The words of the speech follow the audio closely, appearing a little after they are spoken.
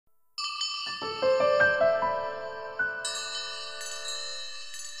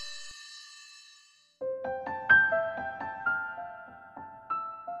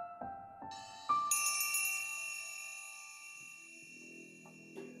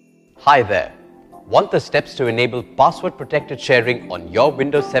Hi there. Want the steps to enable password-protected sharing on your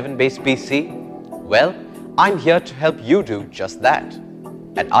Windows 7-based PC? Well, I'm here to help you do just that.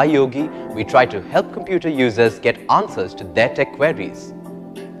 At iYogi, we try to help computer users get answers to their tech queries.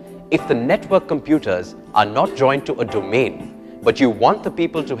 If the network computers are not joined to a domain, but you want the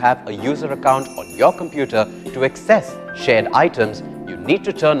people to have a user account on your computer to access shared items, you need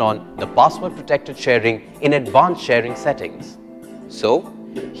to turn on the password-protected sharing in advanced sharing settings. So,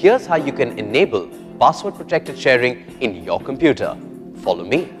 here's how you can enable password-protected sharing in your computer. Follow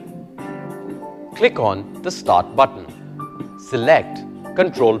me. Click on the Start button. Select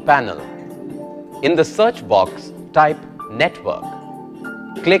Control Panel. In the search box, type Network.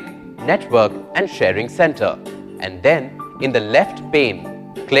 Click Network and Sharing Center, and then in the left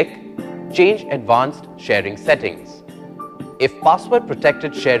pane, click Change Advanced Sharing Settings. If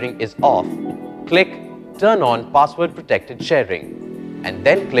password-protected sharing is off, click Turn on password-protected sharing, and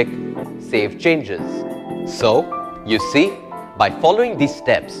then click Save Changes. So, you see, by following these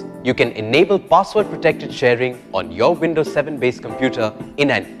steps, you can enable password-protected sharing on your Windows 7-based computer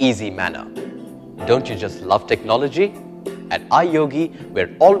in an easy manner. Don't you just love technology? At iYogi,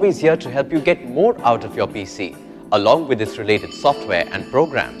 we're always here to help you get more out of your PC, along with its related software and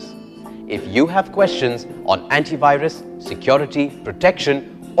programs. If you have questions on antivirus, security,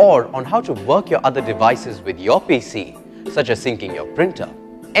 protection, or on how to work your other devices with your PC, such as syncing your printer,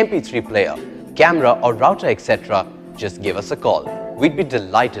 MP3 player, camera or router, etc., just give us a call. We'd be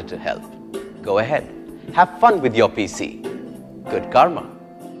delighted to help. Go ahead, have fun with your PC. Good karma.